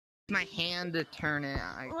my hand to turn it.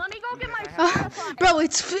 Let me go get my phone. Bro,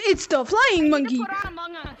 it's the flying monkey.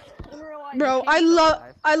 Bro,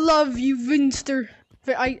 I love you, Vinster.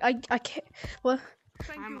 I can't. What?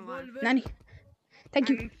 I'm alive. Nanny. Thank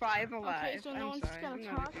you. I'm 5 alive. Okay, so no one's just gonna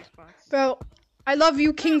talk. Bro, I love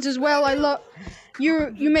you, Kings, as well. I love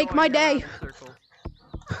you. You make my day.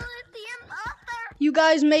 You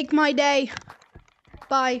guys make my day.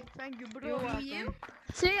 Bye. Thank you, bro.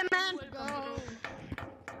 See ya, man.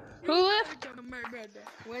 Who left?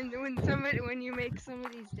 When you make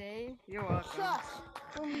somebody's day, you're welcome.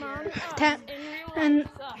 And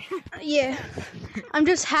yeah, I'm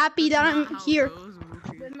just happy that I'm here.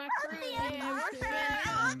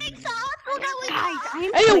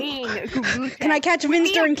 Hey, Can I catch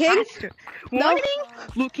Vinster and King? No.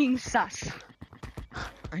 Looking sus.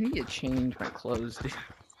 I need to change my clothes, dude.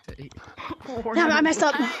 Damn, I messed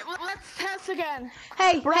up. Let's test again.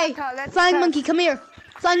 Hey, flying monkey, come here.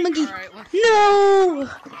 Flying monkey. Right, No.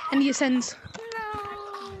 And he ascends.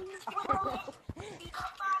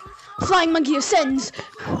 Flying monkey ascends.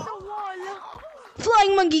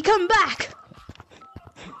 Flying monkey, come back.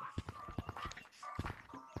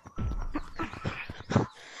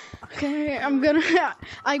 Okay, I'm gonna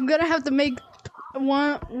have to make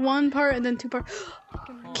one part and then 2 parts.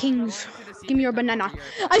 Kings, give me your banana.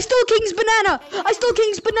 I stole King's banana. Let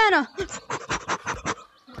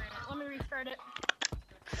me restart it.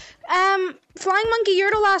 Flying monkey, you're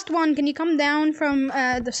the last one. Can you come down from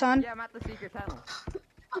the sun? Yeah, I'm at the secret tunnel.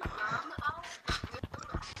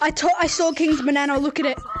 I stole King's banana. Look at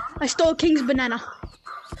it. I stole King's banana.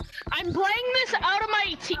 I'm playing this out of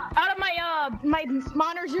my my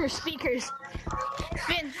monitor speakers.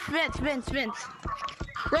 Vince.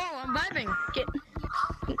 Bro, I'm vibing.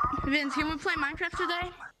 Vince, can we play Minecraft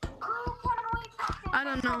today? I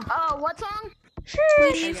don't know. Oh, what song?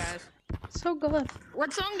 Please. Hey guys. So good.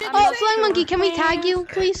 What song did you Oh, say? flying monkey, can we tag you,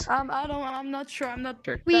 please? I'm not sure. I'm not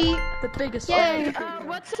Sure. We. the biggest. Yay.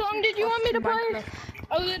 What song did you want me to play?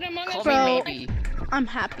 Oh, is it Among Us? Call Bro. me maybe. I'm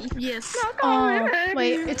happy. Yes. Oh,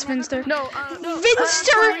 wait, it's Vinster. No.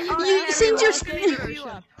 Vinster, since you're.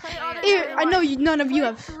 Here, I know none of you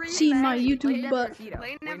have seen my YouTube, but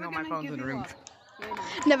Wait, no, my phone's in the room.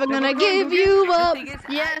 never gonna give you up.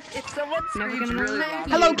 Yes. If someone screams really loud.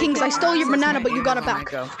 Hello, Kings. I stole your banana, but you got it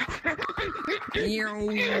back. Go.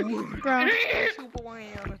 Bro,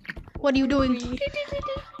 what are you doing?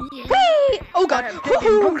 Hey! Oh God!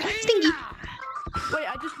 Woohoo! Stinky! Wait,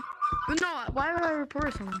 no. Why would I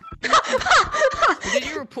report someone? Did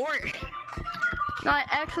you report? No, I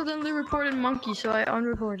accidentally reported monkey, so I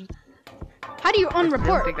unreported. How do you I don't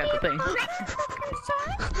unreport? think that's a thing.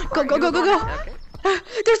 Go! Okay.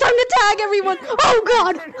 There's time to tag everyone! Oh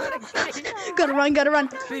God! Gotta run!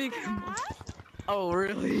 Oh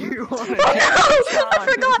really? You want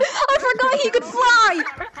Oh no! I forgot he could fly!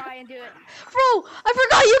 Try and do it. Bro, I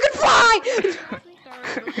forgot you could fly!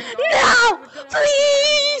 No!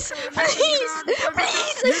 Please!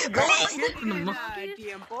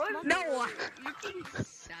 No.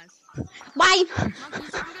 Bye!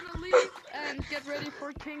 Monkeys, I'm gonna leave and get ready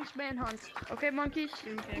for King's manhunt. Okay, monkeys?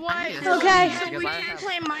 Why? Okay. So we didn't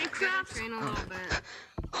play Minecraft? Train a little bit.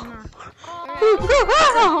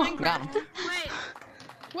 Got him.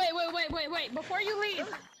 Wait. Before you leave.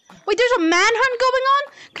 Wait, there's a manhunt going on?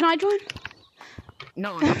 Can I join?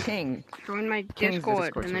 No, I'm king. Join my King's the Discord,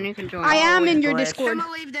 Discord and then you can join. I am in your glitch. Discord. I'm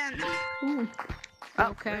gonna leave then.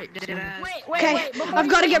 Okay. Wait. Okay, I've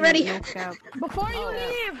got to get ready. Before you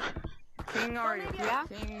leave. King already. Yeah.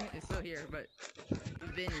 King is still here, but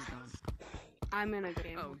Vin is gone. I'm in a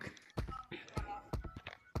game. Oh.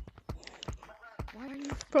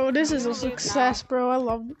 Bro, this is a success, bro. I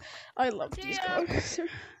love these guys.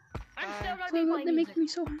 I'm still gonna be They playing make me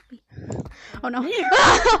so happy. Oh no.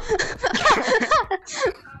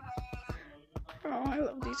 Oh, I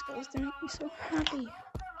love these guys. They make me so happy.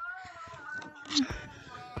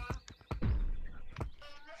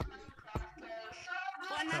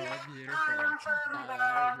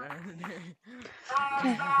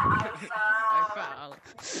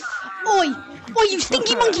 Oi, you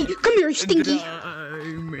stinky monkey! Come here, you stinky!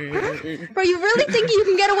 Bro, you really think you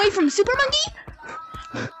can get away from Super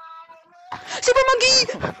Monkey? Super Monkey!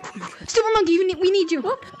 Super Monkey, we need you.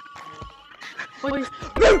 Wait.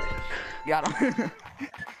 Got him.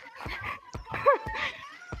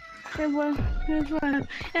 Here's one.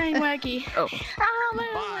 Hey, wacky. Oh.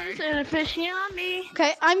 Bye. And a fishy on me.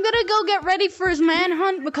 Okay, I'm gonna go get ready for his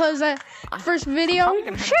manhunt because first video. I'm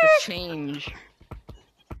gonna have to change.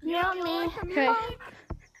 Yummy. Okay.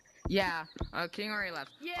 Yeah. King already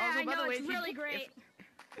left. Yeah, Also, I by know, the way, it's really great.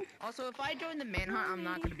 Also, if I join the manhunt, I'm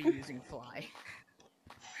not gonna be using fly.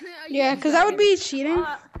 Yeah, because that would be cheating.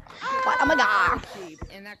 What? Oh my god. Cheap,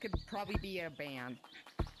 and that could probably be a ban.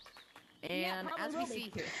 And as we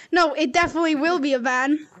see here, No, it definitely will be a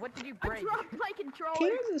ban. what did you break? Dropped my controller.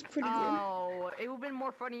 Kings is pretty good. Oh, it would have been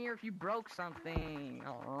more funnier if you broke something.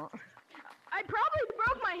 Aw. I probably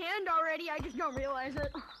broke my hand already. I just don't realize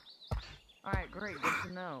it. Alright, great, good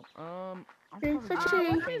to know. I'm What's the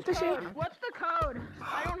code? What's the code?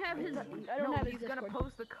 I don't have his. I don't have his he's gonna Discord.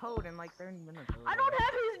 post the code in like 30 minutes. I don't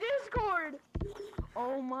have his Discord.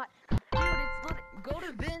 Oh my, dude, it's go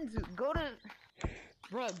to Vin's, go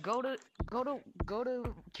to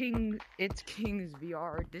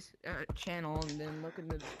ItsK1ingsVR this channel and then look in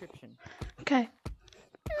the description. Okay.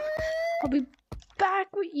 I'll be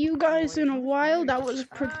back with you guys in a while. That was a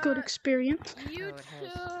pretty good experience.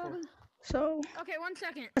 YouTube. So, Okay, 1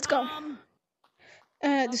 second. let's go.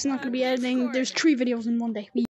 This is not gonna be editing. There's 3 videos in one day.